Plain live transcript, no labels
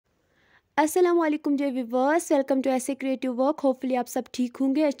अस्सलामुअलैकुम dear viewers, welcome to ऐसे creative work. Hopefully आप सब ठीक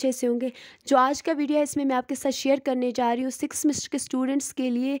होंगे, अच्छे से होंगे। जो आज का वीडियो है इसमें मैं आपके साथ शेयर करने जा रही हूँ 6 सेमेस्टर के स्टूडेंट्स के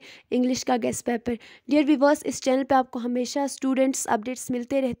लिए इंग्लिश का गेस्ट पेपर। डियर व्यूवर्स, इस चैनल पे आपको हमेशा स्टूडेंट्स अपडेट्स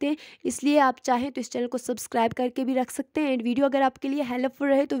मिलते रहते हैं, इसलिए आप चाहें तो इस चैनल को सब्सक्राइब करके भी रख सकते हैं। एंड वीडियो अगर आपके लिए हेल्पफुल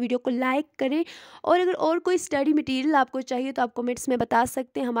रहे तो वीडियो को लाइक करें, और अगर और कोई स्टडी मटीरियल आपको चाहिए तो आप कमेंट्स में बता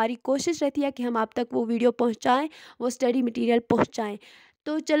सकते हैं। हमारी कोशिश रहती है कि हम आप तक वो वीडियो पहुँचाएँ, वो स्टडी मटीरियल पहुँचाएँ।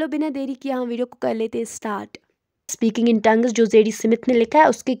 तो चलो बिना देरी किए हम वीडियो को कर लेते हैं स्टार्ट। स्पीकिंग इन टंग्स जो जेडी स्मिथ ने लिखा है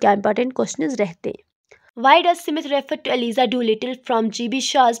उसके क्या इंपॉर्टेंट क्वेश्चंस रहते हैं। Why does Smith refer to Elijah Doolittle from GB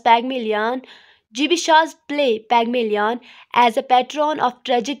shows पैगमेलियन GB Shaw's play Pygmalion as a patron of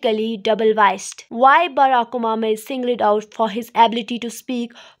tragically double-voiced? Why Barack Obama is singled out for his ability to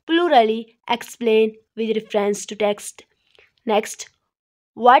speak plurally? Explain with reference to text. Next,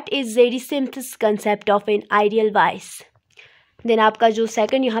 what is Zadie Smith's concept of an ideal voice? Then आपका जो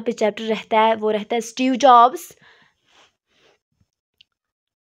second यहाँ पे chapter रहता है वो रहता है Steve jobs.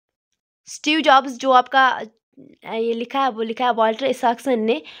 जो आपका ये लिखा है वो लिखा है वॉल्टर इसाक्सन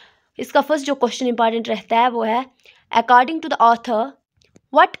ने। इसका फर्स्ट जो क्वेश्चन इंपॉर्टेंट रहता है वो है, according to the author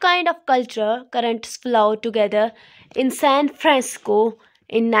what kind of culture currents flow together in San Francisco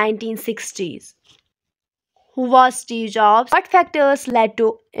in 1960s? Who was Steve Jobs? What factors led to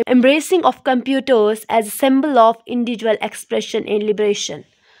embracing of computers as a symbol of individual expression and liberation?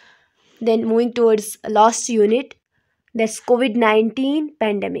 Then moving towards last unit, that's COVID-19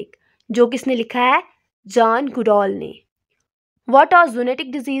 pandemic, जो किसने लिखा है? John Goodall ने। What was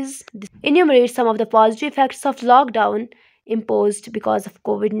zoonotic disease? Enumerate some of the positive effects of lockdown imposed because of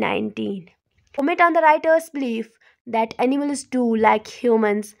COVID-19. Comment on the writer's belief that animals do, like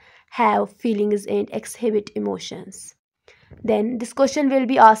humans, have feelings and exhibit emotions. Then this question will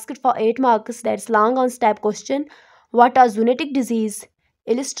be asked for 8 marks. That's long on type question. What are zoonotic disease?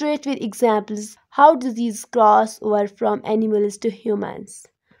 Illustrate with examples how disease cross over from animals to humans.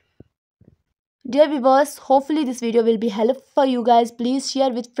 Dear viewers, hopefully this video will be helpful for you guys. Please share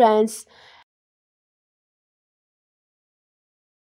with friends